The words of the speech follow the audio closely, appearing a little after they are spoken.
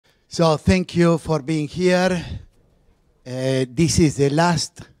So thank you for being here. This is the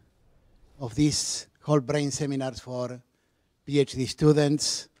last of these whole brain seminars for PhD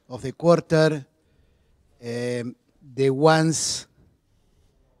students of the quarter. The ones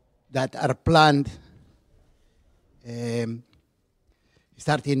that are planned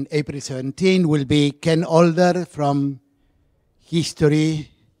starting April 17 will be Ken Older from History,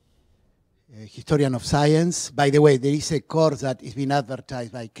 Historian of Science. By the way, there is a course that is being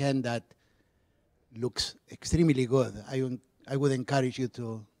advertised by Ken that looks extremely good. I would encourage you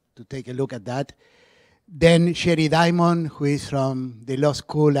to take a look at that. Then Sherry Diamond, who is from the Law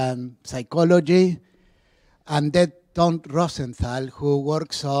School and Psychology. And then Tom Rosenthal, who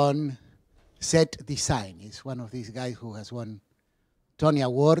works on set design. He's one of these guys who has won Tony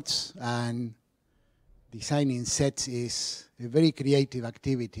Awards, and designing sets is a very creative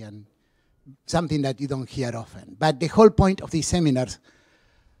activity and something that you don't hear often. But the whole point of these seminars,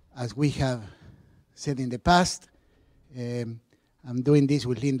 as we have said in the past, I'm doing this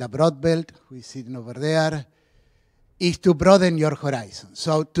with Linda Broadbelt, who is sitting over there, is to broaden your horizon.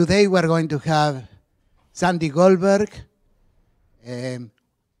 So today we're going to have Sandy Goldberg.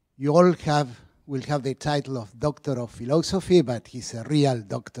 You all will have the title of Doctor of Philosophy, but he's a real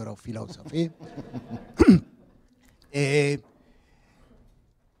Doctor of Philosophy.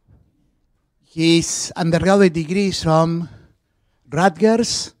 His undergraduate degree is from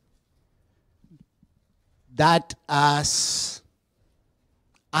Rutgers, that as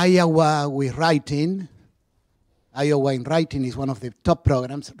Iowa in Writing is one of the top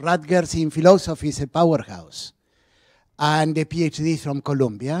programs. Rutgers in philosophy is a powerhouse. And the PhD is from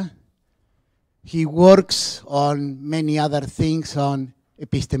Columbia. He works on many other things, on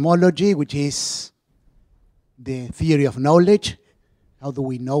epistemology, which is the theory of knowledge. How do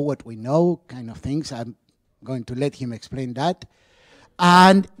we know what we know, kind of things. I'm going to let him explain that.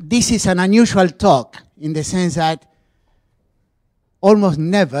 And this is an unusual talk in the sense that almost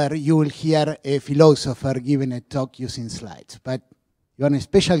never you will hear a philosopher giving a talk using slides. But you're in a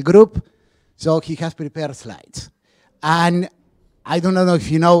special group, so he has prepared slides. And I don't know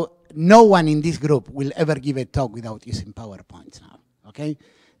if you know, no one in this group will ever give a talk without using PowerPoints now, okay?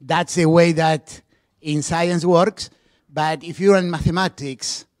 That's the way that in science works. But if you're in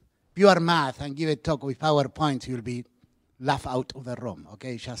mathematics, pure math, and give a talk with PowerPoint, you'll be laughed out of the room,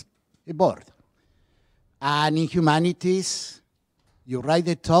 okay? It's just a board. And in humanities, you write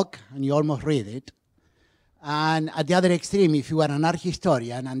the talk and you almost read it. And at the other extreme, if you are an art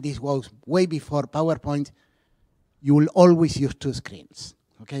historian, and this was way before PowerPoint, you will always use two screens,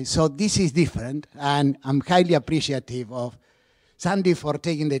 okay? So this is different, and I'm highly appreciative of Sandy for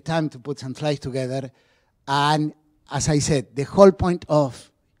taking the time to put some slides together. And as I said, the whole point of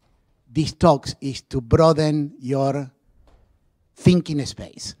these talks is to broaden your thinking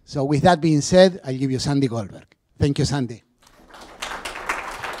space. So with that being said, I'll give you Sandy Goldberg. Thank you, Sandy.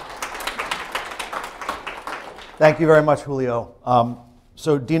 Thank you very much, Julio.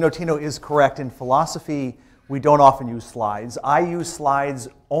 So Dino Tino is correct. In philosophy, we don't often use slides. I use slides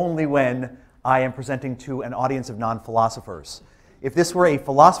only when I am presenting to an audience of non-philosophers. If this were a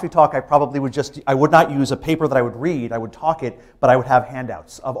philosophy talk, I would not use a paper that I would read. I would talk it, but I would have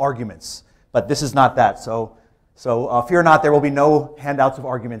handouts of arguments. But this is not that. So fear not, there will be no handouts of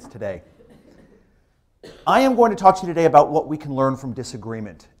arguments today. I am going to talk to you today about what we can learn from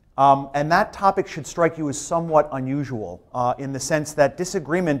disagreement. And that topic should strike you as somewhat unusual in the sense that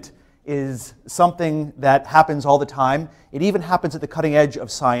disagreement is something that happens all the time. It even happens at the cutting edge of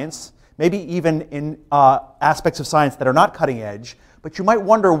science, maybe even in aspects of science that are not cutting edge. But you might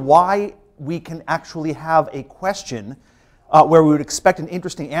wonder why we can actually have a question where we would expect an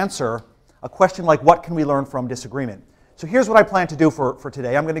interesting answer, a question like, what can we learn from disagreement? So here's what I plan to do for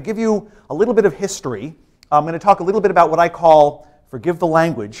today. I'm going to give you a little bit of history. I'm going to talk a little bit about what I call, forgive the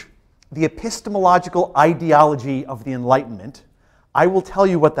language, the epistemological ideology of the Enlightenment. I will tell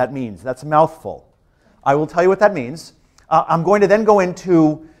you what that means. That's a mouthful. I will tell you what that means. I'm going to then go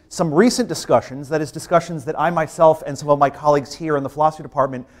into some recent discussions, that is discussions that I myself and some of my colleagues here in the philosophy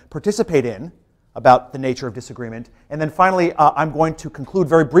department participate in about the nature of disagreement. And then finally, I'm going to conclude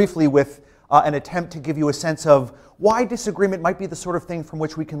very briefly with an attempt to give you a sense of why disagreement might be the sort of thing from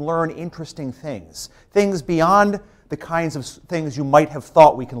which we can learn interesting things, things beyond the kinds of things you might have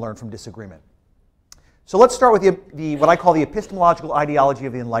thought we can learn from disagreement. So let's start with what I call the epistemological ideology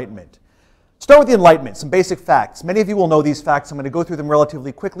of the Enlightenment. Start with the Enlightenment, some basic facts. Many of you will know these facts. I'm going to go through them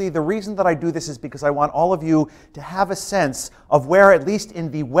relatively quickly. The reason that I do this is because I want all of you to have a sense of where, at least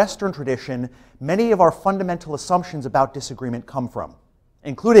in the Western tradition, many of our fundamental assumptions about disagreement come from,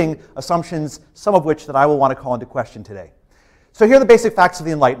 including assumptions, some of which that I will want to call into question today. So here are the basic facts of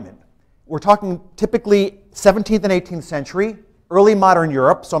the Enlightenment. we're talking typically 17th and 18th century, early modern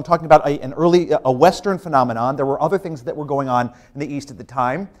Europe. So I'm talking about a Western phenomenon. There were other things that were going on in the East at the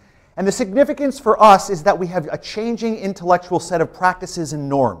time. And the significance for us is that we have a changing intellectual set of practices and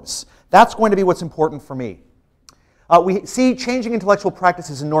norms. That's going to be what's important for me. We see changing intellectual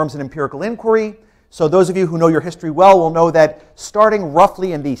practices and norms in empirical inquiry. So those of you who know your history well will know that starting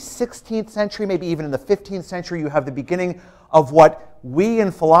roughly in the 16th century, maybe even in the 15th century, you have the beginning of what we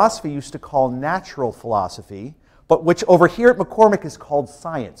in philosophy used to call natural philosophy, but which over here at McCormick is called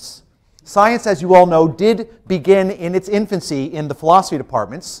science. Science, as you all know, did begin in its infancy in the philosophy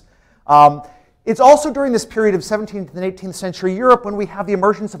departments. It's also during this period of 17th and 18th century Europe when we have the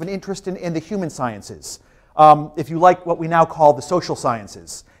emergence of an interest in the human sciences, if you like what we now call the social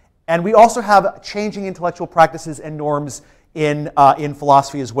sciences. And we also have changing intellectual practices and norms in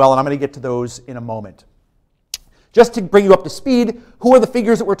philosophy as well, and I'm going to get to those in a moment. Just to bring you up to speed, who are the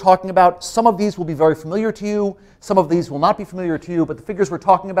figures that we're talking about? Some of these will be very familiar to you. Some of these will not be familiar to you, but the figures we're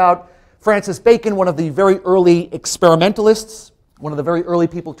talking about, Francis Bacon, one of the very early experimentalists, one of the very early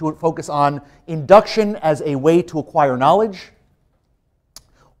people to focus on induction as a way to acquire knowledge.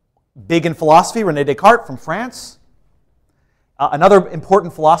 Big in philosophy, René Descartes from France. Another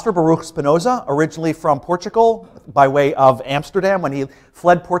important philosopher, Baruch Spinoza, originally from Portugal by way of Amsterdam when he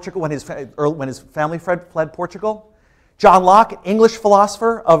fled Portugal, when his family fled Portugal. John Locke, English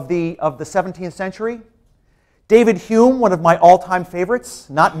philosopher of the 17th century. David Hume, one of my all-time favorites,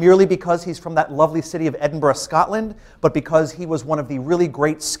 not merely because he's from that lovely city of Edinburgh, Scotland, but because he was one of the really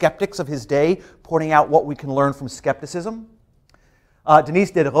great skeptics of his day, pointing out what we can learn from skepticism. Denis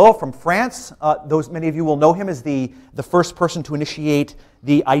Diderot from France, many of you will know him as the first person to initiate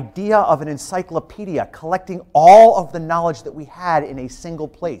the idea of an encyclopedia, collecting all of the knowledge that we had in a single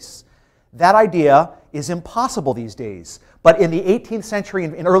place. That idea is impossible these days. But in the 18th century,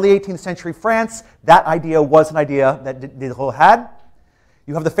 in early 18th century France, that idea was an idea that Diderot had.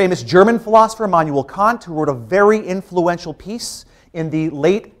 You have the famous German philosopher Immanuel Kant, who wrote a very influential piece in the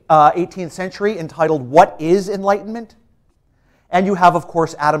late 18th century entitled What is Enlightenment? And you have, of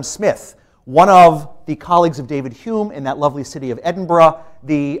course, Adam Smith, one of the colleagues of David Hume in that lovely city of Edinburgh,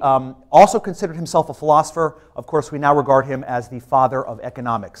 also considered himself a philosopher. Of course, we now regard him as the father of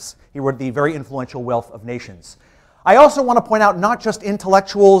economics. He wrote the very influential Wealth of Nations. I also want to point out not just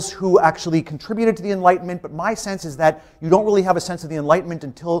intellectuals who actually contributed to the Enlightenment, but my sense is that you don't really have a sense of the Enlightenment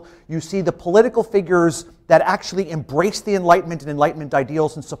until you see the political figures that actually embraced the Enlightenment and Enlightenment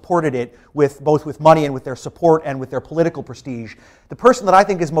ideals and supported it both with money and with their support and with their political prestige. The person that I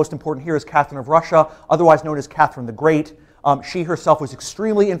think is most important here is Catherine of Russia, otherwise known as Catherine the Great. She herself was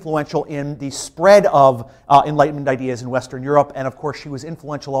extremely influential in the spread of Enlightenment ideas in Western Europe, and of course she was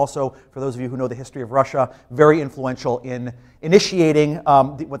influential also, for those of you who know the history of Russia, very influential in initiating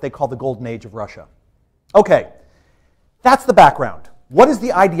what they call the Golden Age of Russia. Okay, that's the background. What is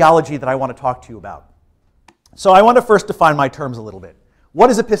the ideology that I want to talk to you about? So I want to first define my terms a little bit. What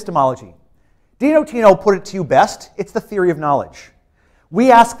is epistemology? Dino Tino put it to you best. It's the theory of knowledge. We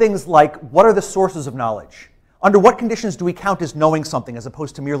ask things like, what are the sources of knowledge? Under what conditions do we count as knowing something as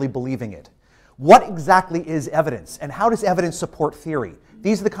opposed to merely believing it? What exactly is evidence, and how does evidence support theory?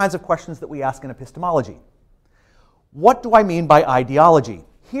 These are the kinds of questions that we ask in epistemology. What do I mean by ideology?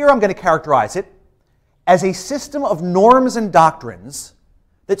 Here I'm going to characterize it as a system of norms and doctrines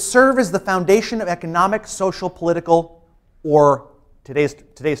that serve as the foundation of economic, social, political, or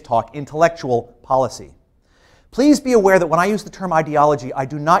today's talk, intellectual policy. Please be aware that when I use the term ideology, I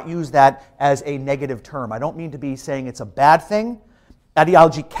do not use that as a negative term. I don't mean to be saying it's a bad thing.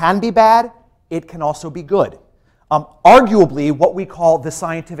 Ideology can be bad. It can also be good. Arguably, what we call the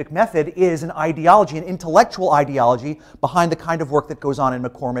scientific method is an ideology, an intellectual ideology behind the kind of work that goes on in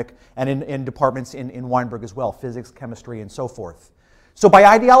McCormick and in departments in Weinberg as well, physics, chemistry, and so forth. So by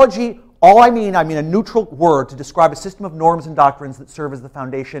ideology, I mean a neutral word to describe a system of norms and doctrines that serve as the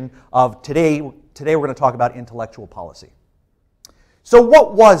foundation of today we're going to talk about intellectual policy. So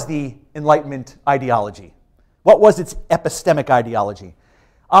what was the Enlightenment ideology? What was its epistemic ideology?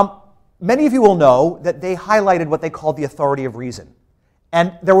 Many of you will know that they highlighted what they called the authority of reason.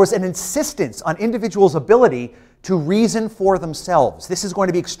 And there was an insistence on individuals' ability to reason for themselves. This is going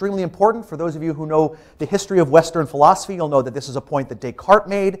to be extremely important. For those of you who know the history of Western philosophy, you'll know that this is a point that Descartes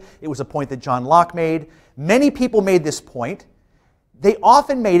made. It was a point that John Locke made. Many people made this point. They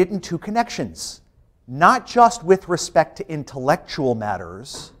often made it in two connections, not just with respect to intellectual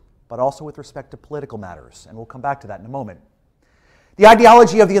matters, but also with respect to political matters. And we'll come back to that in a moment. The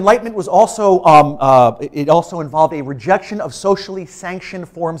ideology of the Enlightenment was also, it also involved a rejection of socially sanctioned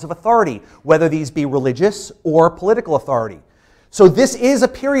forms of authority, whether these be religious or political authority. So this is a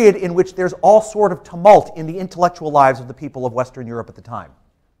period in which there's all sort of tumult in the intellectual lives of the people of Western Europe at the time.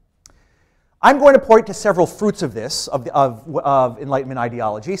 I'm going to point to several fruits of this, of Enlightenment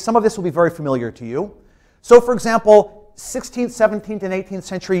ideology. Some of this will be very familiar to you. So for example, 16th, 17th, and 18th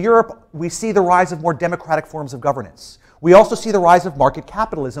century Europe, we see the rise of more democratic forms of governance. We also see the rise of market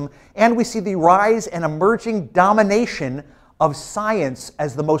capitalism, and we see the rise and emerging domination of science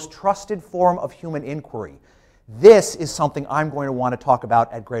as the most trusted form of human inquiry. This is something I'm going to want to talk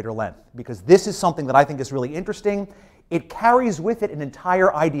about at greater length, because this is something that I think is really interesting. It carries with it an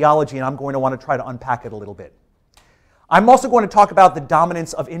entire ideology, and I'm going to want to try to unpack it a little bit. I'm also going to talk about the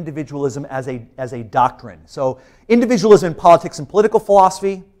dominance of individualism as a doctrine. So individualism in politics and political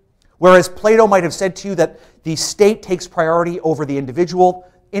philosophy, whereas Plato might have said to you that the state takes priority over the individual,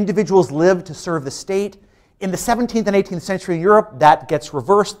 individuals live to serve the state. In the 17th and 18th century in Europe, that gets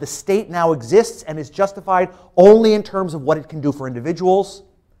reversed. The state now exists and is justified only in terms of what it can do for individuals.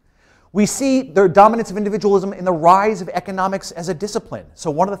 We see the dominance of individualism in the rise of economics as a discipline. So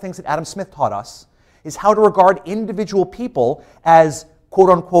one of the things that Adam Smith taught us is how to regard individual people as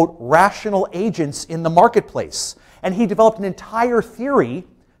quote-unquote rational agents in the marketplace. And he developed an entire theory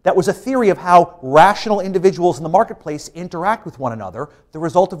that was a theory of how rational individuals in the marketplace interact with one another, the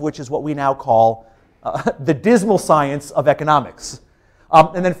result of which is what we now call the dismal science of economics.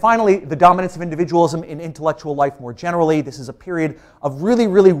 And then finally, the dominance of individualism in intellectual life more generally. This is a period of really,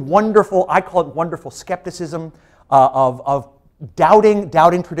 really wonderful, I call it wonderful skepticism, of doubting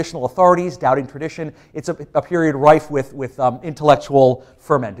traditional authorities, doubting tradition. It's a period rife with intellectual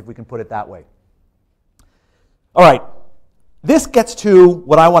ferment, if we can put it that way. All right, this gets to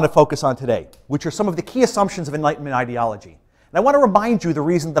what I want to focus on today, which are some of the key assumptions of Enlightenment ideology. And I want to remind you the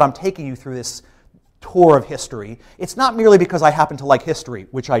reason that I'm taking you through this tour of history. It's not merely because I happen to like history,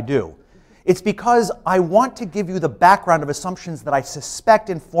 which I do. It's because I want to give you the background of assumptions that I suspect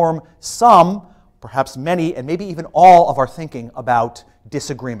inform some, perhaps many, and maybe even all of our thinking about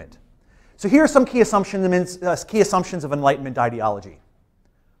disagreement. So here are some key assumptions of Enlightenment ideology.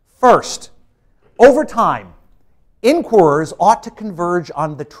 First, over time, inquirers ought to converge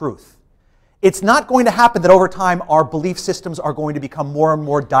on the truth. It's not going to happen that over time our belief systems are going to become more and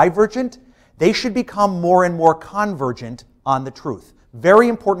more divergent. They should become more and more convergent on the truth. Very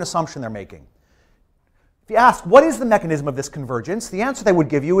important assumption they're making. If you ask, what is the mechanism of this convergence? The answer they would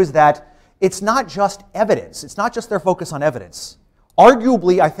give you is that it's not just evidence. It's not just their focus on evidence.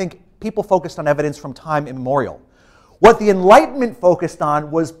 Arguably, I think people focused on evidence from time immemorial. What the Enlightenment focused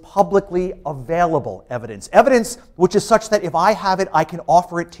on was publicly available evidence. Evidence which is such that if I have it, I can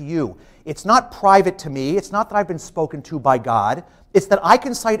offer it to you. It's not private to me. It's not that I've been spoken to by God. It's that I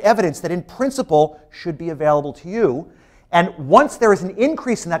can cite evidence that in principle should be available to you. And once there is an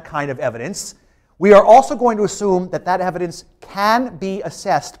increase in that kind of evidence, we are also going to assume that that evidence can be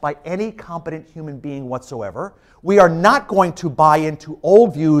assessed by any competent human being whatsoever. We are not going to buy into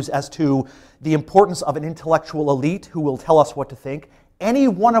old views as to the importance of an intellectual elite who will tell us what to think. Any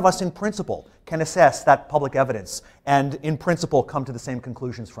one of us in principle can assess that public evidence and in principle come to the same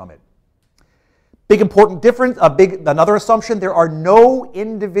conclusions from it. Big important difference, another assumption, there are no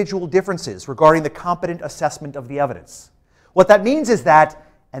individual differences regarding the competent assessment of the evidence. What that means is that,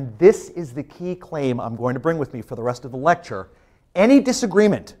 and this is the key claim I'm going to bring with me for the rest of the lecture, any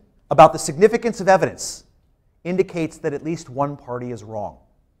disagreement about the significance of evidence indicates that at least one party is wrong.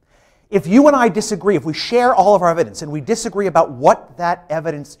 If you and I disagree, if we share all of our evidence and we disagree about what that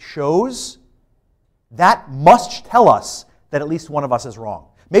evidence shows, that must tell us that at least one of us is wrong.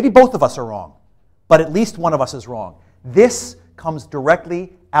 Maybe both of us are wrong, but at least one of us is wrong. This comes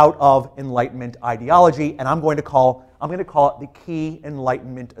directly out of Enlightenment ideology, and I'm going to call it the key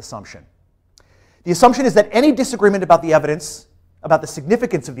Enlightenment assumption. The assumption is that any disagreement about the evidence, about the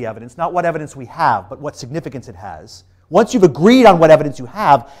significance of the evidence, not what evidence we have, but what significance it has, once you've agreed on what evidence you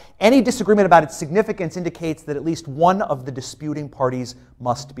have, any disagreement about its significance indicates that at least one of the disputing parties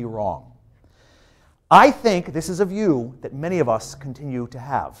must be wrong. I think this is a view that many of us continue to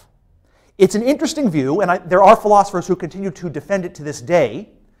have. It's an interesting view, and there are philosophers who continue to defend it to this day.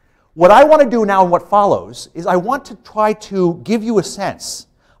 What I want to do now and what follows is I want to try to give you a sense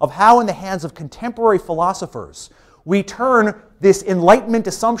of how in the hands of contemporary philosophers we turn this Enlightenment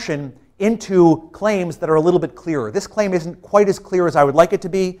assumption into claims that are a little bit clearer. This claim isn't quite as clear as I would like it to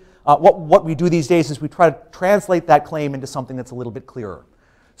be. What we do these days is we try to translate that claim into something that's a little bit clearer.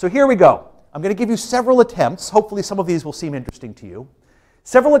 So here we go. I'm going to give you several attempts. Hopefully some of these will seem interesting to you.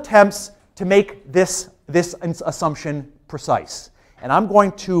 Several attempts to make this assumption precise. And I'm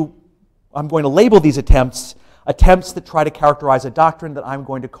going to label these attempts that try to characterize a doctrine that I'm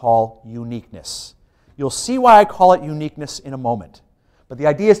going to call uniqueness. You'll see why I call it uniqueness in a moment. But the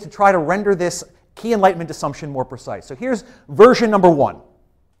idea is to try to render this key enlightenment assumption more precise. So here's version number 1.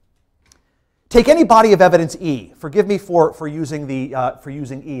 Take any body of evidence E. Forgive me for using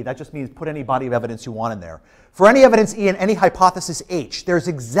E. That just means put any body of evidence you want in there. For any evidence E and any hypothesis H, there's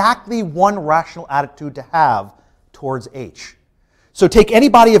exactly one rational attitude to have towards H. So take any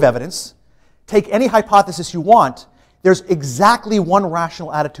body of evidence, take any hypothesis you want, there's exactly one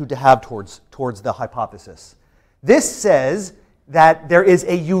rational attitude to have towards the hypothesis. This says that there is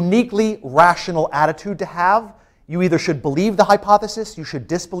a uniquely rational attitude to have. You either should believe the hypothesis, you should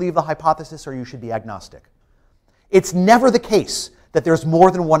disbelieve the hypothesis, or you should be agnostic. It's never the case that there's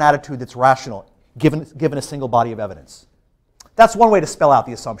more than one attitude that's rational, given a single body of evidence. That's one way to spell out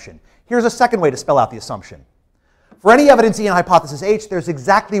the assumption. Here's a second way to spell out the assumption. For any evidence E and hypothesis H, there's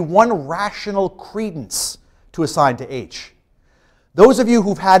exactly one rational credence to assign to H. Those of you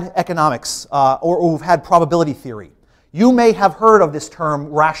who've had economics or who've had probability theory, you may have heard of this term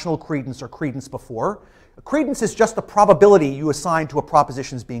rational credence or credence before. Credence is just the probability you assign to a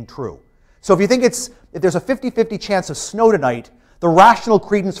proposition as being true. So if you think if there's a 50-50 chance of snow tonight, the rational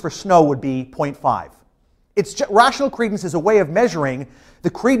credence for snow would be 0.5. Rational credence is a way of measuring the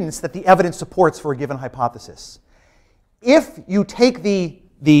credence that the evidence supports for a given hypothesis. If you take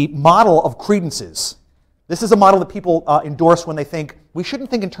the model of credences, this is a model that people endorse when they think we shouldn't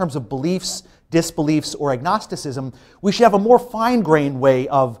think in terms of beliefs, disbeliefs, or agnosticism. We should have a more fine-grained way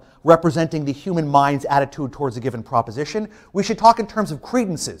of representing the human mind's attitude towards a given proposition. We should talk in terms of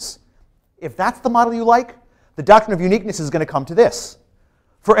credences. If that's the model you like, the doctrine of uniqueness is going to come to this.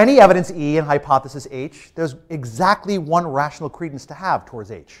 For any evidence E and hypothesis H, there's exactly one rational credence to have towards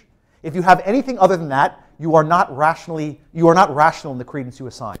H. If you have anything other than that, you are not rational in the credence you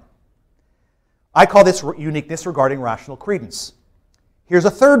assign. I call this uniqueness regarding rational credence. Here's a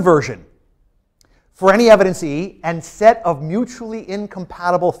third version. For any evidence E and set of mutually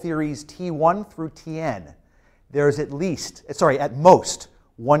incompatible theories T1 through Tn, there's at most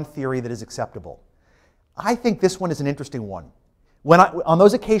one theory that is acceptable. I think this one is an interesting one. On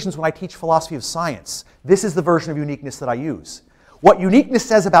those occasions when I teach philosophy of science, this is the version of uniqueness that I use. What uniqueness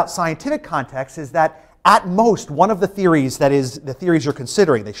says about scientific context is that at most one of the theories, that is, the theories you're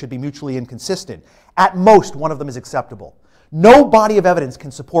considering, they should be mutually inconsistent, at most one of them is acceptable. No body of evidence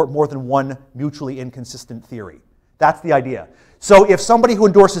can support more than one mutually inconsistent theory. That's the idea. So if somebody who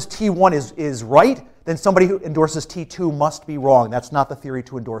endorses T1 is right, then somebody who endorses T2 must be wrong. That's not the theory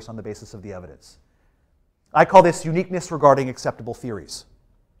to endorse on the basis of the evidence. I call this uniqueness regarding acceptable theories.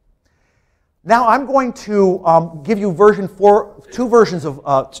 Now I'm going to give you two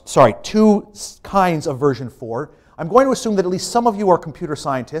kinds of version 4. I'm going to assume that at least some of you are computer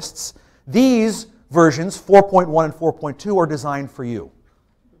scientists. These versions, 4.1 and 4.2, are designed for you.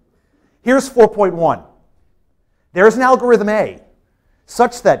 Here's 4.1. There's an algorithm A,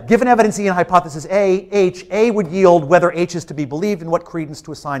 such that given evidence E and hypothesis A would yield whether H is to be believed and what credence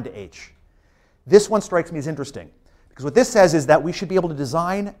to assign to H. This one strikes me as interesting, because what this says is that we should be able to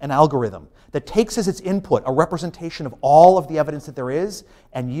design an algorithm that takes as its input a representation of all of the evidence that there is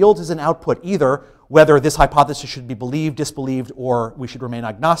and yields as an output either whether this hypothesis should be believed, disbelieved, or we should remain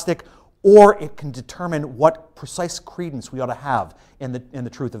agnostic, or it can determine what precise credence we ought to have in the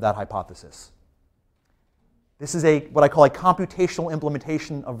truth of that hypothesis. This is what I call a computational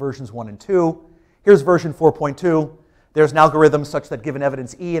implementation of versions 1 and 2. Here's version 4.2. There's an algorithm such that given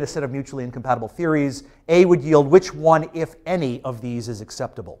evidence E and a set of mutually incompatible theories, A would yield which one, if any, of these is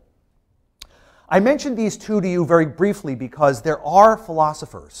acceptable. I mentioned these two to you very briefly because there are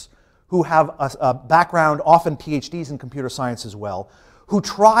philosophers who have a background, often PhDs in computer science as well, who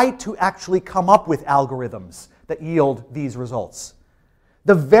try to actually come up with algorithms that yield these results.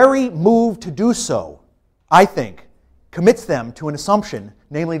 The very move to do so, I think, commits them to an assumption,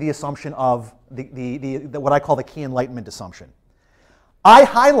 namely the assumption of what I call the key enlightenment assumption. I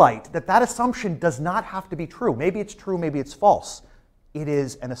highlight that that assumption does not have to be true. Maybe it's true, maybe it's false. It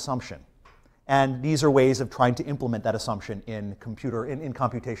is an assumption. And these are ways of trying to implement that assumption in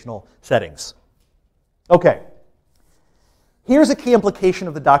computational settings. Okay. Here's a key implication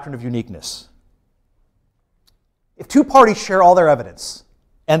of the doctrine of uniqueness. If two parties share all their evidence,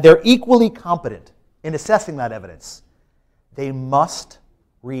 and they're equally competent in assessing that evidence, they must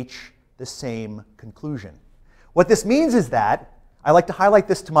reach the same conclusion. What this means is that, I like to highlight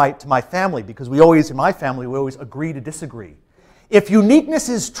this to my family, because in my family, we always agree to disagree. If uniqueness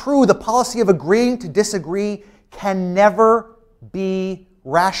is true, the policy of agreeing to disagree can never be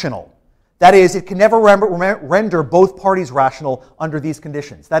rational. That is, it can never render both parties rational under these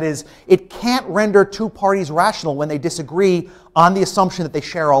conditions. That is, it can't render two parties rational when they disagree on the assumption that they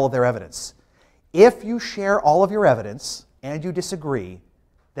share all of their evidence. If you share all of your evidence and you disagree,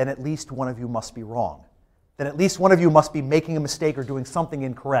 then at least one of you must be wrong. Then at least one of you must be making a mistake or doing something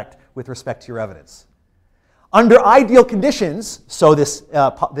incorrect with respect to your evidence. Under ideal conditions, so this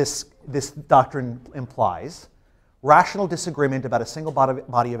doctrine implies, rational disagreement about a single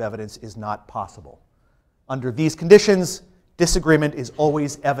body of evidence is not possible. Under these conditions, disagreement is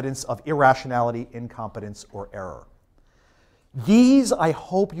always evidence of irrationality, incompetence, or error. These, I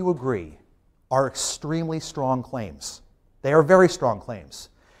hope you agree, are extremely strong claims. They are very strong claims.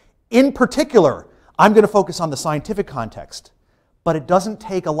 In particular, I'm going to focus on the scientific context, but it doesn't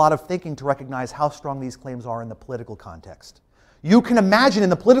take a lot of thinking to recognize how strong these claims are in the political context. You can imagine in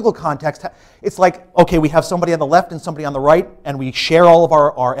the political context, it's like, okay, we have somebody on the left and somebody on the right, and we share all of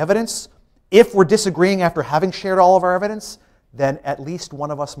our evidence. If we're disagreeing after having shared all of our evidence, then at least one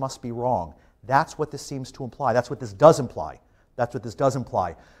of us must be wrong. That's what this seems to imply. That's what this does imply. That's what this does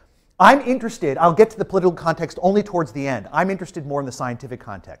imply. I'm interested, I'll get to the political context only towards the end. I'm interested more in the scientific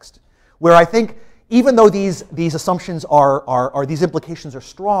context, where I think even though these assumptions these implications are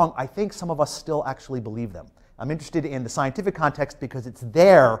strong, I think some of us still actually believe them. I'm interested in the scientific context because it's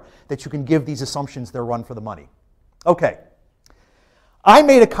there that you can give these assumptions their run for the money. Okay. I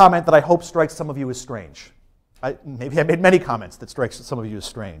made a comment that I hope strikes some of you as strange. Maybe I made many comments that strike some of you as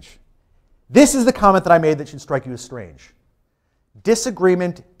strange. This is the comment that I made that should strike you as strange.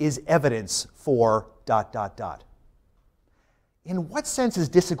 Disagreement is evidence for ... In what sense is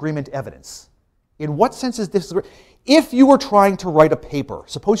disagreement evidence? In what sense is disagreement? If you were trying to write a paper,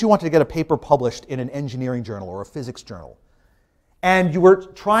 suppose you wanted to get a paper published in an engineering journal or a physics journal, and you were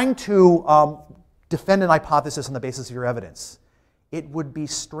trying to defend an hypothesis on the basis of your evidence, it would be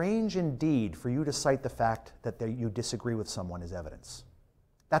strange indeed for you to cite the fact that you disagree with someone as evidence.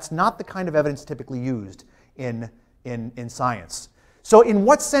 That's not the kind of evidence typically used in science. So in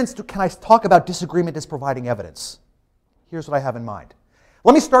what sense can I talk about disagreement as providing evidence? Here's what I have in mind.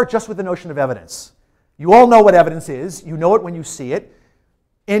 Let me start just with the notion of evidence. You all know what evidence is. You know it when you see it.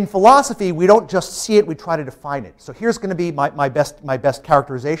 In philosophy, we don't just see it, we try to define it. So here's going to be my best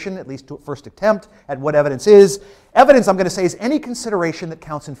characterization, at least to first attempt, at what evidence is. Evidence, I'm going to say, is any consideration that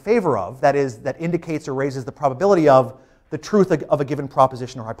counts in favor of, that is, that indicates or raises the probability of the truth of a given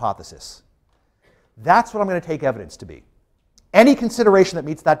proposition or hypothesis. That's what I'm going to take evidence to be. Any consideration that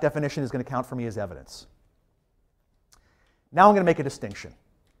meets that definition is going to count for me as evidence. Now I'm going to make a distinction.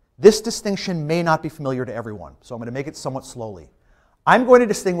 This distinction may not be familiar to everyone, so I'm going to make it somewhat slowly. I'm going to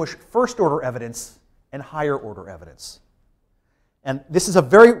distinguish first-order evidence and higher-order evidence. And this is a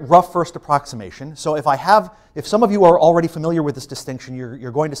very rough first approximation, so if some of you are already familiar with this distinction,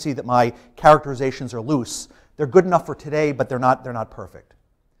 you're going to see that my characterizations are loose. They're good enough for today, but they're not perfect.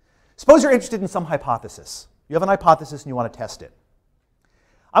 Suppose you're interested in some hypothesis. You have an hypothesis and you want to test it.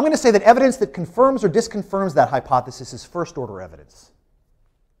 I'm going to say that evidence that confirms or disconfirms that hypothesis is first-order evidence.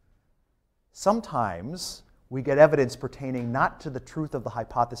 Sometimes we get evidence pertaining not to the truth of the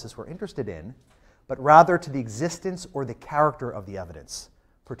hypothesis we're interested in, but rather to the existence or the character of the evidence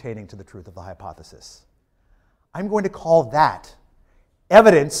pertaining to the truth of the hypothesis. I'm going to call that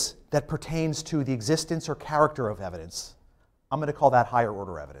evidence that pertains to the existence or character of evidence. I'm going to call that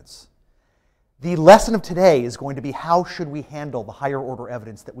higher-order evidence. The lesson of today is going to be how should we handle the higher-order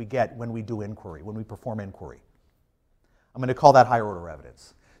evidence that we get when we do inquiry, when we perform inquiry. I'm going to call that higher-order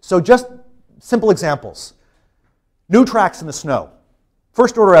evidence. So just simple examples. New tracks in the snow.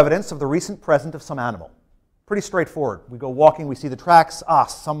 First-order evidence of the recent presence of some animal. Pretty straightforward. We go walking, we see the tracks.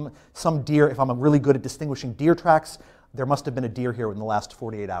 Some deer. If I'm really good at distinguishing deer tracks, there must have been a deer here in the last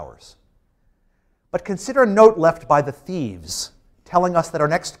 48 hours. But consider a note left by the thieves telling us that our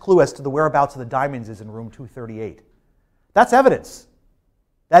next clue as to the whereabouts of the diamonds is in room 238. That's evidence.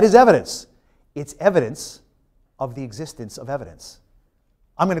 That is evidence. It's evidence of the existence of evidence.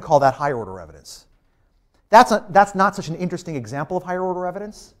 I'm going to call that higher-order evidence. That's not such an interesting example of higher-order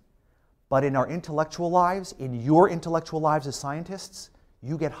evidence, but in our intellectual lives, in your intellectual lives as scientists,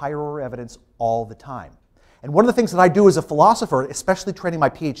 you get higher-order evidence all the time. And one of the things that I do as a philosopher, especially training my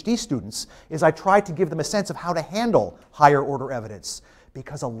PhD students, is I try to give them a sense of how to handle higher-order evidence,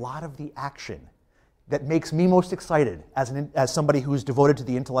 because a lot of the action that makes me most excited as somebody who's devoted to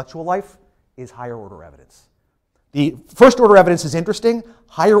the intellectual life is higher-order evidence. The first-order evidence is interesting.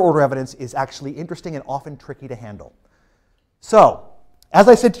 Higher-order evidence is actually interesting and often tricky to handle. So, as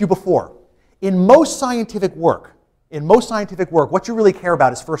I said to you before, in most scientific work, what you really care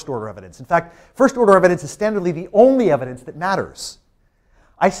about is first-order evidence. In fact, first-order evidence is standardly the only evidence that matters.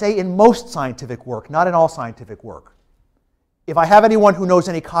 I say in most scientific work, not in all scientific work. If I have anyone who knows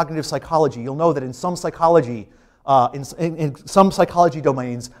any cognitive psychology, you'll know that in some psychology, In some psychology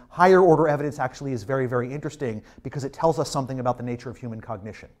domains, higher order evidence actually is very, very interesting because it tells us something about the nature of human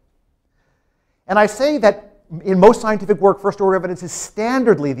cognition. And I say that in most scientific work, first order evidence is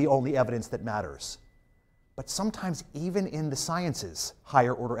standardly the only evidence that matters. But sometimes even in the sciences,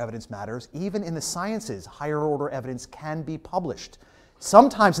 higher order evidence matters. Even in the sciences, higher order evidence can be published.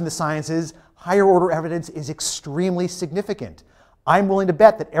 Sometimes in the sciences, higher order evidence is extremely significant. I'm willing to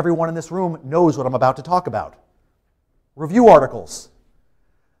bet that everyone in this room knows what I'm about to talk about. Review articles,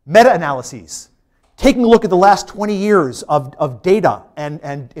 meta-analyses, taking a look at the last 20 years of data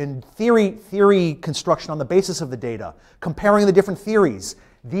and theory construction on the basis of the data, comparing the different theories.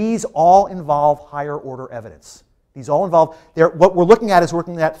 These all involve higher order evidence. These all involve, what we're looking at is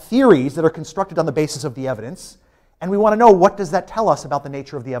looking at theories that are constructed on the basis of the evidence, and we want to know what does that tell us about the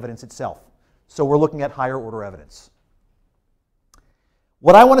nature of the evidence itself. So we're looking at higher order evidence.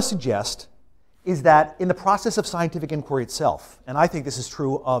 What I want to suggest is that in the process of scientific inquiry itself, and I think this is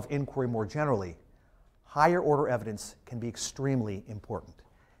true of inquiry more generally, higher order evidence can be extremely important.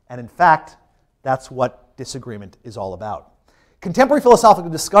 And in fact, that's what disagreement is all about. Contemporary philosophical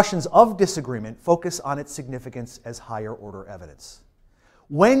discussions of disagreement focus on its significance as higher order evidence.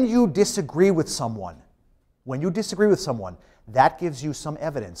 When you disagree with someone, that gives you some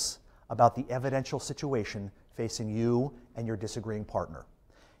evidence about the evidential situation facing you and your disagreeing partner.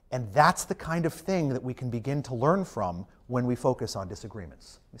 And that's the kind of thing that we can begin to learn from when we focus on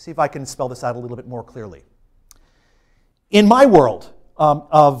disagreements. Let me see if I can spell this out a little bit more clearly. In my world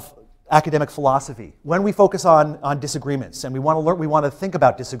of academic philosophy, when we focus on disagreements and we want to think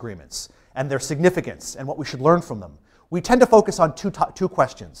about disagreements and their significance and what we should learn from them, we tend to focus on two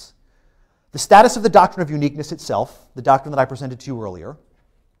questions. The status of the doctrine of uniqueness itself, the doctrine that I presented to you earlier,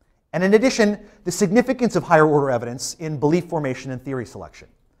 and in addition, the significance of higher order evidence in belief formation and theory selection.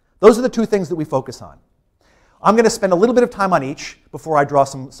 Those are the two things that we focus on. I'm going to spend a little bit of time on each before I draw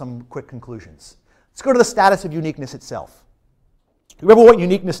some quick conclusions. Let's go to the status of uniqueness itself. Remember what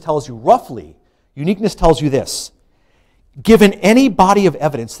uniqueness tells you roughly. Uniqueness tells you this. Given any body of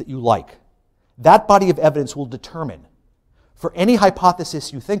evidence that you like, that body of evidence will determine, for any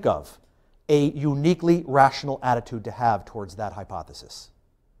hypothesis you think of, a uniquely rational attitude to have towards that hypothesis.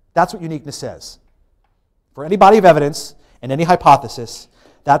 That's what uniqueness says. For any body of evidence and any hypothesis,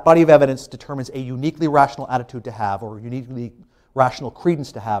 that body of evidence determines a uniquely rational attitude to have or uniquely rational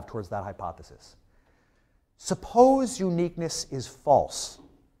credence to have towards that hypothesis. Suppose uniqueness is false.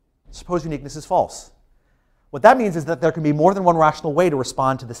 Suppose uniqueness is false. What that means is that there can be more than one rational way to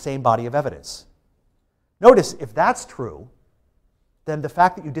respond to the same body of evidence. Notice, if that's true, then the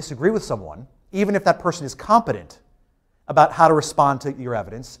fact that you disagree with someone, even if that person is competent about how to respond to your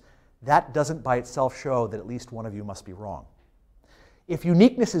evidence, that doesn't by itself show that at least one of you must be wrong. If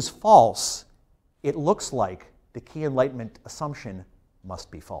uniqueness is false, it looks like the key enlightenment assumption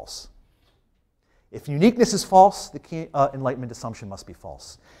must be false. If uniqueness is false, the key enlightenment assumption must be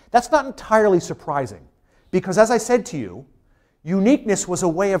false. That's not entirely surprising, because as I said to you, uniqueness was a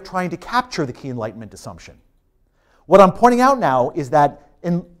way of trying to capture the key enlightenment assumption. What I'm pointing out now is that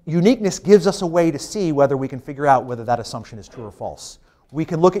uniqueness gives us a way to see whether we can figure out whether that assumption is true or false. We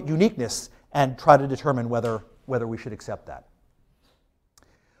can look at uniqueness and try to determine whether we should accept that.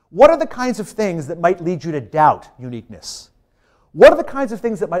 What are the kinds of things that might lead you to doubt uniqueness? What are the kinds of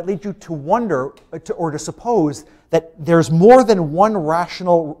things that might lead you to wonder or to suppose that there's more than one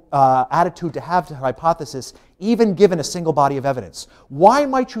rational attitude to have to a hypothesis, even given a single body of evidence? Why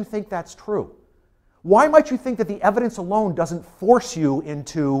might you think that's true? Why might you think that the evidence alone doesn't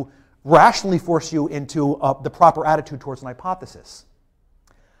rationally force you into the proper attitude towards an hypothesis?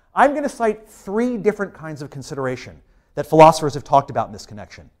 I'm going to cite three different kinds of consideration that philosophers have talked about in this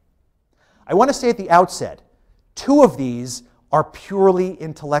connection. I want to say at the outset, two of these are purely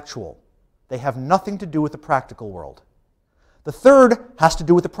intellectual. They have nothing to do with the practical world. The third has to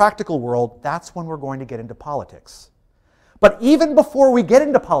do with the practical world. That's when we're going to get into politics. But even before we get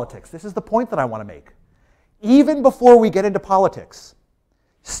into politics, this is the point that I want to make. Even before we get into politics,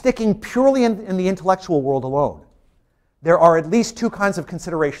 sticking purely in the intellectual world alone, there are at least two kinds of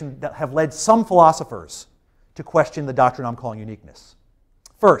consideration that have led some philosophers to question the doctrine I'm calling uniqueness.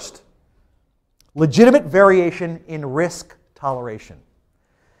 First, legitimate variation in risk toleration.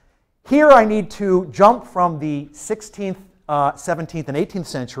 Here I need to jump from the 16th, 17th, and 18th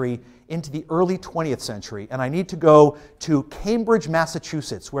century into the early 20th century, and I need to go to Cambridge,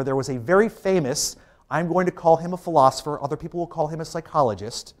 Massachusetts, where there was a very famous, I'm going to call him a philosopher, other people will call him a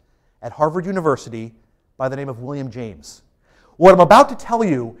psychologist, at Harvard University by the name of William James. What I'm about to tell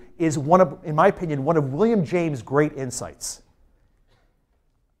you is, in my opinion, one of William James' great insights.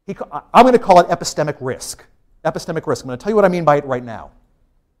 I'm going to call it epistemic risk. epistemic risk. I'm going to tell you what I mean by it right now.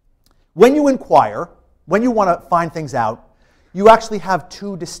 When you inquire, when you want to find things out, you actually have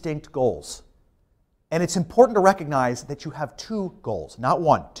two distinct goals. And it's important to recognize that you have two goals, not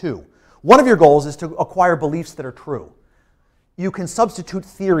one, two. One of your goals is to acquire beliefs that are true. You can substitute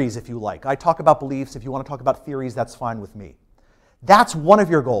theories if you like. I talk about beliefs. If you want to talk about theories, that's fine with me. That's one of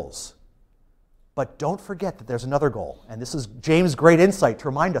your goals. But don't forget that there's another goal. And this is James' great insight to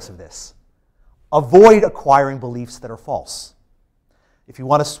remind us of this. Avoid acquiring beliefs that are false. If you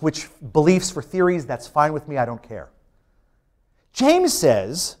want to switch beliefs for theories, that's fine with me. I don't care. James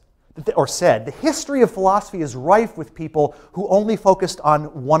says, or said, the history of philosophy is rife with people who only focused on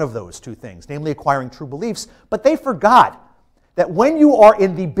one of those two things, namely acquiring true beliefs, but they forgot that when you are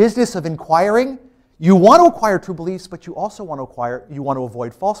in the business of inquiring, you want to acquire true beliefs, but you also want to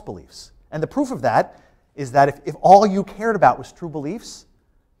avoid false beliefs. And the proof of that is that if all you cared about was true beliefs,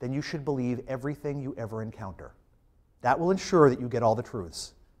 then you should believe everything you ever encounter. That will ensure that you get all the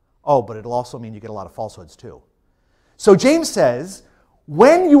truths. Oh, but it'll also mean you get a lot of falsehoods too. So James says,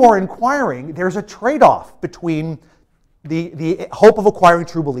 when you are inquiring, there's a trade-off between the hope of acquiring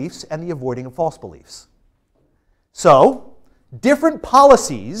true beliefs and the avoiding of false beliefs. So, different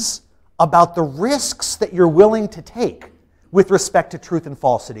policies about the risks that you're willing to take with respect to truth and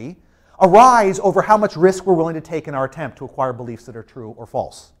falsity arise over how much risk we're willing to take in our attempt to acquire beliefs that are true or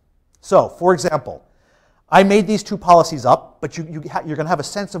false. So, for example, I made these two policies up, but you're going to have a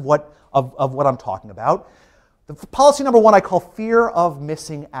sense of what I'm talking about. The policy number one I call fear of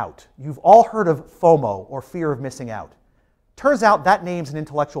missing out. You've all heard of FOMO, or fear of missing out. Turns out that name's an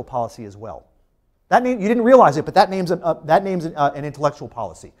intellectual policy as well. That name, you didn't realize it, but that name's an intellectual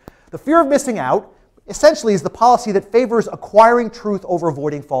policy. The fear of missing out essentially is the policy that favors acquiring truth over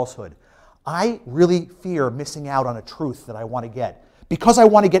avoiding falsehood. I really fear missing out on a truth that I want to get. Because I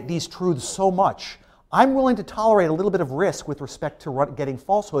want to get these truths so much, I'm willing to tolerate a little bit of risk with respect to getting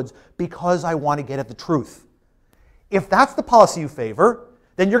falsehoods because I want to get at the truth. If that's the policy you favor,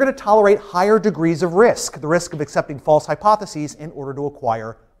 then you're going to tolerate higher degrees of risk, the risk of accepting false hypotheses in order to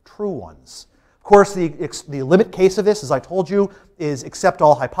acquire true ones. Of course, the limit case of this, as I told you, is accept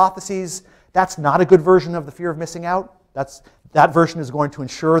all hypotheses. That's not a good version of the fear of missing out. That version is going to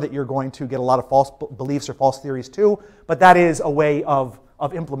ensure that you're going to get a lot of false beliefs or false theories too, but that is a way of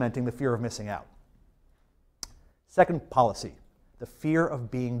implementing the fear of missing out. Second policy, the fear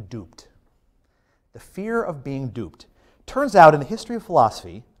of being duped. The fear of being duped. Turns out in the history of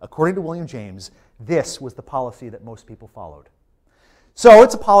philosophy, according to William James, this was the policy that most people followed. So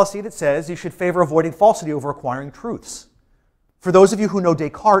it's a policy that says you should favor avoiding falsity over acquiring truths. For those of you who know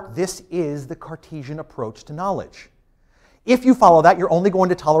Descartes, this is the Cartesian approach to knowledge. If you follow that, you're only going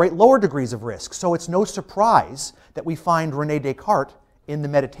to tolerate lower degrees of risk. So it's no surprise that we find René Descartes in the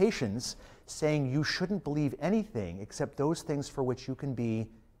Meditations saying you shouldn't believe anything except those things for which you can be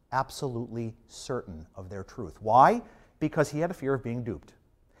absolutely certain of their truth. Why? Because he had a fear of being duped.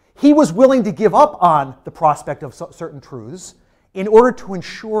 He was willing to give up on the prospect of certain truths in order to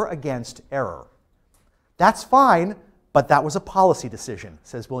ensure against error. That's fine, but that was a policy decision,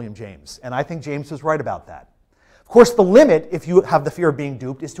 says William James. And I think James was right about that. Of course, the limit, if you have the fear of being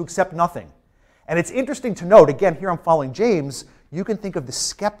duped, is to accept nothing. And it's interesting to note, again, here I'm following James, you can think of the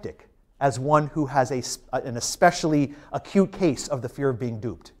skeptic as one who has an especially acute case of the fear of being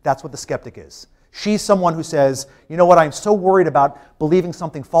duped. That's what the skeptic is. She's someone who says, you know what, I'm so worried about believing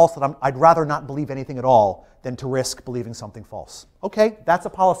something false that I'd rather not believe anything at all than to risk believing something false. Okay, that's a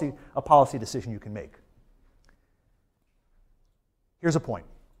policy decision you can make. Here's a point.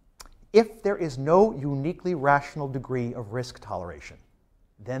 If there is no uniquely rational degree of risk toleration,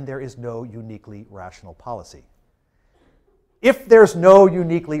 then there is no uniquely rational policy. If there's no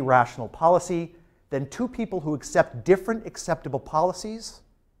uniquely rational policy, then two people who accept different acceptable policies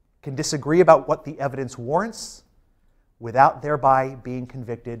can disagree about what the evidence warrants without thereby being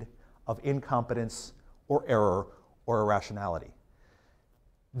convicted of incompetence or error or irrationality.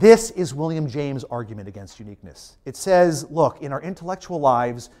 This is William James' argument against uniqueness. It says, look, in our intellectual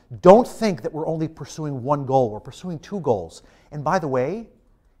lives, don't think that we're only pursuing one goal. We're pursuing two goals. And by the way,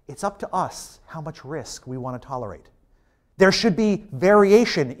 it's up to us how much risk we want to tolerate. There should be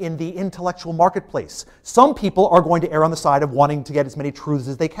variation in the intellectual marketplace. Some people are going to err on the side of wanting to get as many truths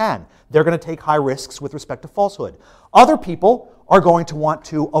as they can. They're going to take high risks with respect to falsehood. Other people are going to want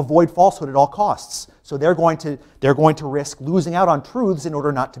to avoid falsehood at all costs. So they're going to risk losing out on truths in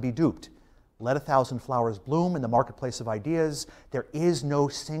order not to be duped. Let a thousand flowers bloom in the marketplace of ideas. There is no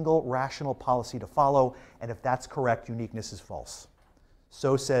single rational policy to follow, and if that's correct, uniqueness is false.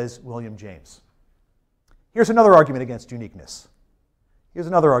 So says William James. Here's another argument against uniqueness.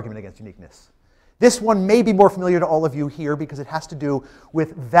 This one may be more familiar to all of you here because it has to do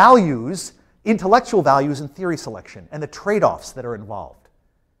with values, intellectual values in theory selection, and the trade-offs that are involved.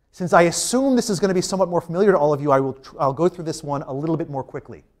 Since I assume this is going to be somewhat more familiar to all of you, I'll go through this one a little bit more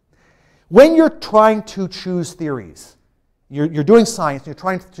quickly. When you're trying to choose theories, you're doing science, and you're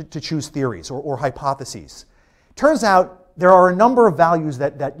trying to choose theories or hypotheses. Turns out there are a number of values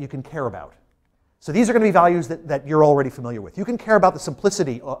that you can care about. So these are going to be values that you're already familiar with. You can care about the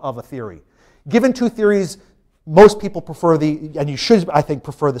simplicity of a theory. Given two theories, most people prefer and you should, I think,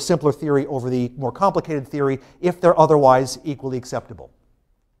 prefer the simpler theory over the more complicated theory if they're otherwise equally acceptable.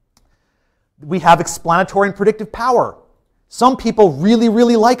 We have explanatory and predictive power. Some people really,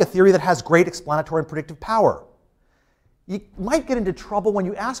 really like a theory that has great explanatory and predictive power. You might get into trouble when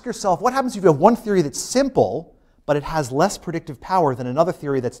you ask yourself, what happens if you have one theory that's simple, but it has less predictive power than another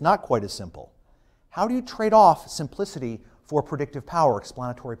theory that's not quite as simple? How do you trade off simplicity for predictive power,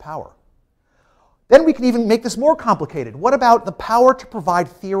 explanatory power? Then we can even make this more complicated. What about the power to provide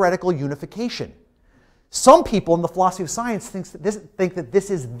theoretical unification? Some people in the philosophy of science think that this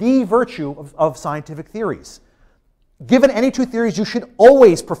is the virtue of scientific theories. Given any two theories, you should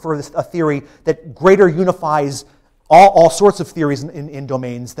always prefer a theory that greater unifies all sorts of theories in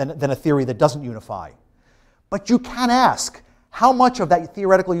domains than a theory that doesn't unify. But you can ask, how much of that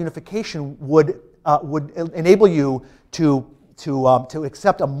theoretical unification would enable you to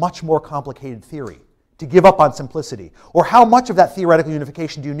accept a much more complicated theory, to give up on simplicity? Or how much of that theoretical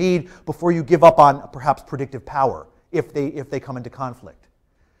unification do you need before you give up on perhaps predictive power if they come into conflict?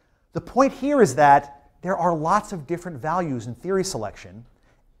 The point here is that there are lots of different values in theory selection,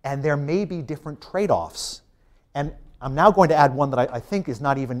 and there may be different trade-offs. And I'm now going to add one that I think is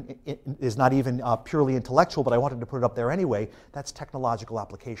not even purely intellectual, but I wanted to put it up there anyway. That's technological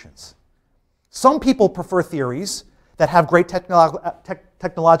applications. Some people prefer theories that have great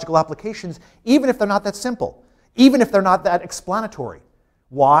technological applications, even if they're not that simple, even if they're not that explanatory.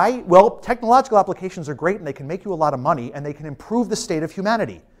 Why? Well, technological applications are great, and they can make you a lot of money, and they can improve the state of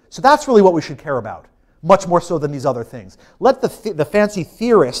humanity. So that's really what we should care about, much more so than these other things. Let the fancy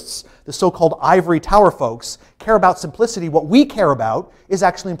theorists, the so-called ivory tower folks, care about simplicity. What we care about is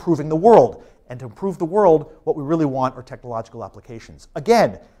actually improving the world. And to improve the world, what we really want are technological applications.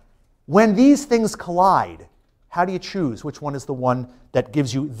 Again, when these things collide, how do you choose which one is the one that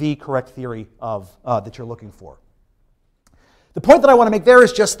gives you the correct theory that you're looking for? The point that I want to make there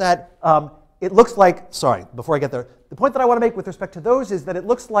is just that it looks like, sorry, before I get there, the point that I want to make with respect to those is that it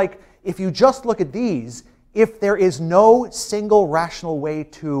looks like if you just look at these, if there is no single rational way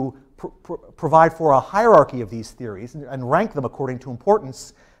to provide for a hierarchy of these theories and rank them according to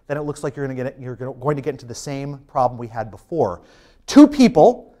importance, then it looks like you're going to get into the same problem we had before. Two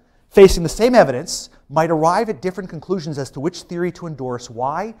people facing the same evidence might arrive at different conclusions as to which theory to endorse.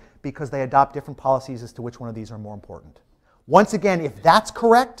 Why? Because they adopt different policies as to which one of these are more important. Once again, if that's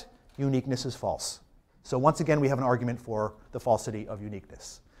correct, uniqueness is false. So once again, we have an argument for the falsity of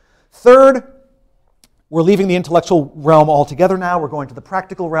uniqueness. Third, we're leaving the intellectual realm altogether now. We're going to the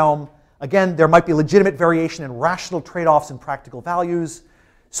practical realm. Again, there might be legitimate variation in rational trade-offs in practical values.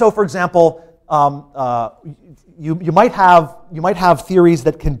 So for example, you might have theories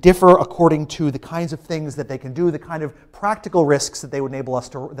that can differ according to the kinds of things that they can do, the kind of practical risks that they would enable us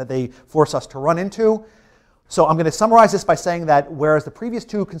that they force us to run into. So I'm going to summarize this by saying that whereas the previous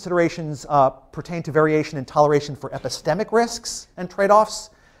two considerations pertain to variation in toleration for epistemic risks and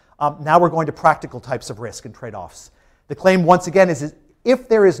trade-offs, now we're going to practical types of risk and trade-offs. The claim, once again, is if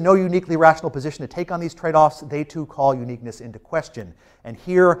there is no uniquely rational position to take on these trade-offs, they too call uniqueness into question. And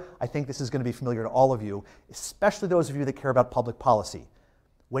here, I think this is going to be familiar to all of you, especially those of you that care about public policy.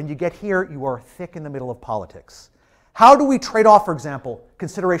 When you get here, you are thick in the middle of politics. How do we trade off, for example,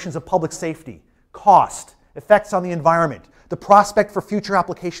 considerations of public safety, cost, effects on the environment, the prospect for future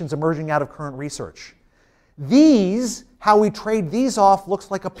applications emerging out of current research? How we trade these off looks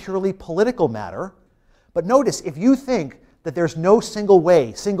like a purely political matter. But notice, if you think that there's no single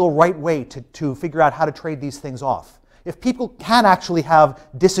right way to figure out how to trade these things off, if people can actually have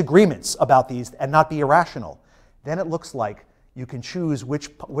disagreements about these and not be irrational, then it looks like you can choose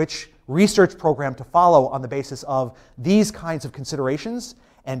which research program to follow on the basis of these kinds of considerations,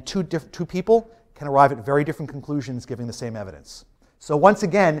 and two people can arrive at very different conclusions giving the same evidence. So once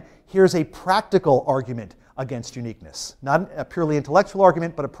again, here's a practical argument against uniqueness. Not a purely intellectual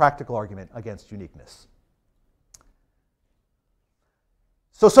argument, but a practical argument against uniqueness.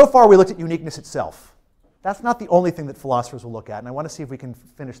 So far we looked at uniqueness itself. That's not the only thing that philosophers will look at, and I want to see if we can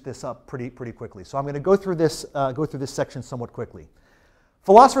finish this up pretty quickly. So I'm going to go through this section somewhat quickly.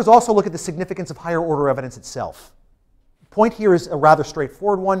 Philosophers also look at the significance of higher order evidence itself. Point here is a rather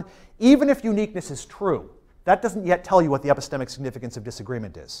straightforward one. Even if uniqueness is true, that doesn't yet tell you what the epistemic significance of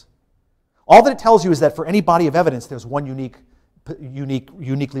disagreement is. All that it tells you is that for any body of evidence, there's one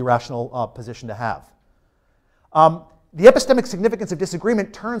uniquely rational position to have. The epistemic significance of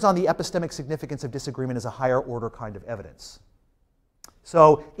disagreement turns on the epistemic significance of disagreement as a higher order kind of evidence.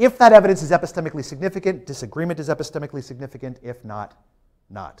 So if that evidence is epistemically significant, disagreement is epistemically significant. If not,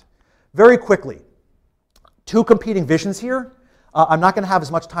 not. Very quickly, two competing visions here. I'm not going to have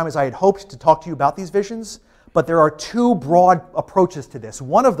as much time as I had hoped to talk to you about these visions, but there are two broad approaches to this.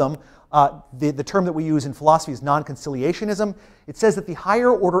 One of them, the term that we use in philosophy is non-conciliationism. It says that the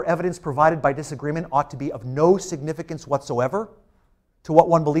higher order evidence provided by disagreement ought to be of no significance whatsoever to what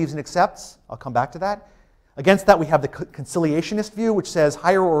one believes and accepts. I'll come back to that. Against that, we have the conciliationist view, which says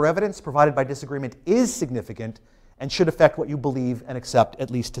higher order evidence provided by disagreement is significant and should affect what you believe and accept,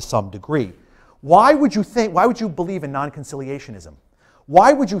 at least to some degree. Why would you believe in non-conciliationism?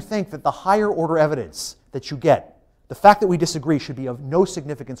 Why would you think that the higher order evidence that you get, the fact that we disagree, should be of no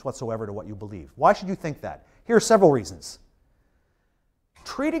significance whatsoever to what you believe? Why should you think that? Here are several reasons.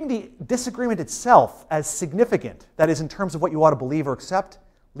 Treating the disagreement itself as significant, that is, in terms of what you ought to believe or accept,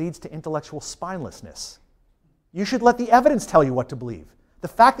 leads to intellectual spinelessness. You should let the evidence tell you what to believe. The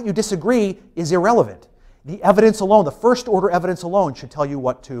fact that you disagree is irrelevant. The evidence alone, the first order evidence alone, should tell you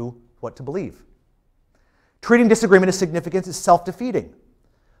what to believe. Treating disagreement as significant is self-defeating.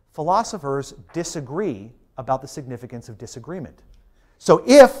 Philosophers disagree about the significance of disagreement. So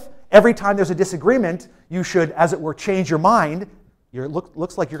if every time there's a disagreement, you should, as it were, change your mind,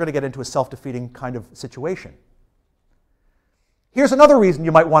 looks like you're going to get into a self-defeating kind of situation. Here's another reason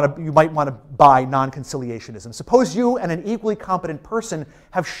you might want to buy non-conciliationism. Suppose you and an equally competent person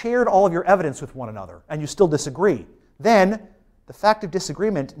have shared all of your evidence with one another, and you still disagree. Then the fact of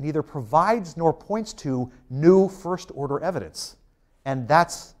disagreement neither provides nor points to new first-order evidence. And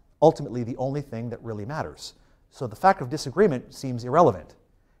that's ultimately the only thing that really matters. So the fact of disagreement seems irrelevant.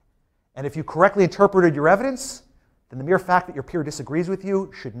 And if you correctly interpreted your evidence, then the mere fact that your peer disagrees with you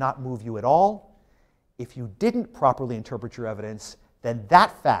should not move you at all. If you didn't properly interpret your evidence, then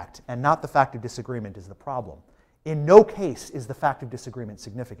that fact, and not the fact of disagreement, is the problem. In no case is the fact of disagreement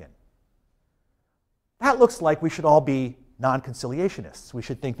significant. That looks like we should all be non-conciliationists. We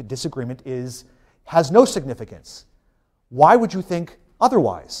should think that disagreement has no significance. Why would you think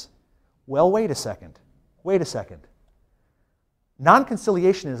otherwise? Well, wait a second. Wait a second.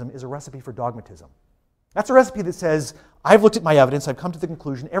 Non-conciliationism is a recipe for dogmatism. That's a recipe that says, I've looked at my evidence, I've come to the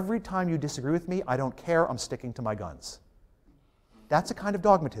conclusion, every time you disagree with me, I don't care, I'm sticking to my guns. That's a kind of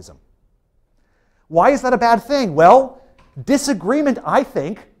dogmatism. Why is that a bad thing? Well, disagreement, I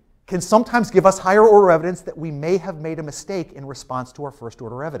think, can sometimes give us higher order evidence that we may have made a mistake in response to our first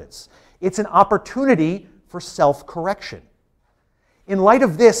order evidence. It's an opportunity for self-correction. In light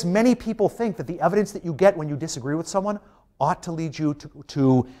of this, many people think that the evidence that you get when you disagree with someone ought to lead you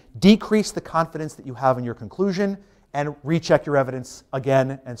to decrease the confidence that you have in your conclusion and recheck your evidence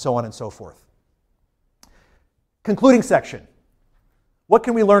again, and so on and so forth. Concluding section. What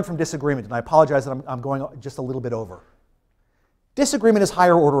can we learn from disagreement? And I apologize that I'm going just a little bit over. Disagreement is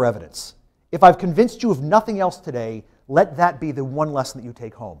higher order evidence. If I've convinced you of nothing else today, let that be the one lesson that you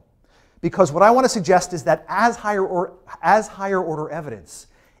take home. Because what I want to suggest is that as higher order evidence,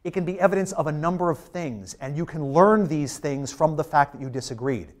 it can be evidence of a number of things, and you can learn these things from the fact that you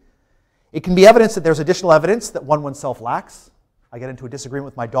disagreed. It can be evidence that there's additional evidence that oneself lacks. I get into a disagreement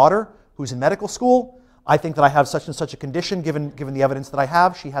with my daughter, who's in medical school. I think that I have such and such a condition given the evidence that I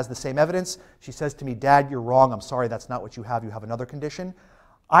have. She has the same evidence. She says to me, Dad, you're wrong. I'm sorry, that's not what you have. You have another condition.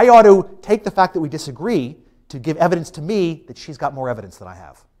 I ought to take the fact that we disagree to give evidence to me that she's got more evidence than I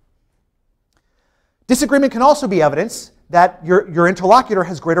have. Disagreement can also be evidence that your interlocutor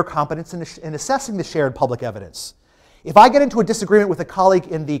has greater competence in assessing the shared public evidence. If I get into a disagreement with a colleague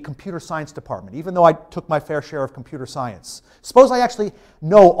in the computer science department, even though I took my fair share of computer science, suppose I actually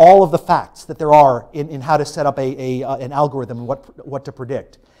know all of the facts that there are in how to set up an algorithm and what to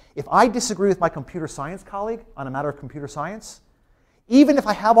predict. If I disagree with my computer science colleague on a matter of computer science, even if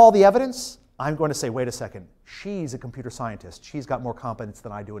I have all the evidence, I'm going to say, wait a second, she's a computer scientist. She's got more competence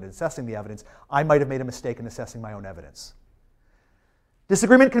than I do in assessing the evidence. I might have made a mistake in assessing my own evidence.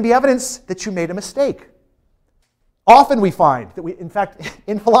 Disagreement can be evidence that you made a mistake. Often we find that in fact,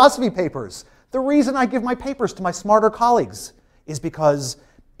 in philosophy papers, the reason I give my papers to my smarter colleagues is because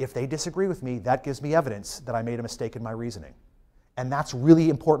if they disagree with me, that gives me evidence that I made a mistake in my reasoning. And that's really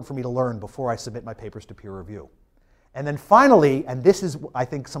important for me to learn before I submit my papers to peer review. And then finally, and this is, I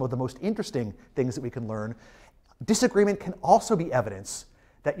think, some of the most interesting things that we can learn, disagreement can also be evidence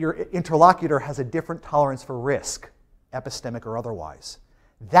that your interlocutor has a different tolerance for risk epistemic or otherwise.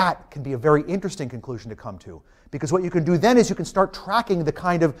 That can be a very interesting conclusion to come to, because what you can do then is you can start tracking the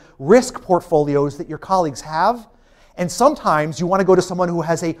kind of risk portfolios that your colleagues have. And sometimes you want to go to someone who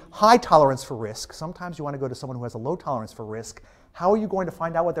has a high tolerance for risk. Sometimes you want to go to someone who has a low tolerance for risk. How are you going to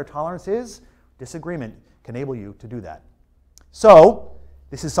find out what their tolerance is? Disagreement can enable you to do that. So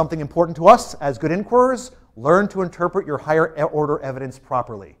this is something important to us as good inquirers. Learn to interpret your higher order evidence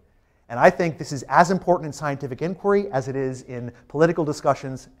properly. And I think this is as important in scientific inquiry as it is in political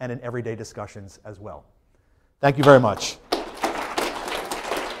discussions and in everyday discussions as well. Thank you very much.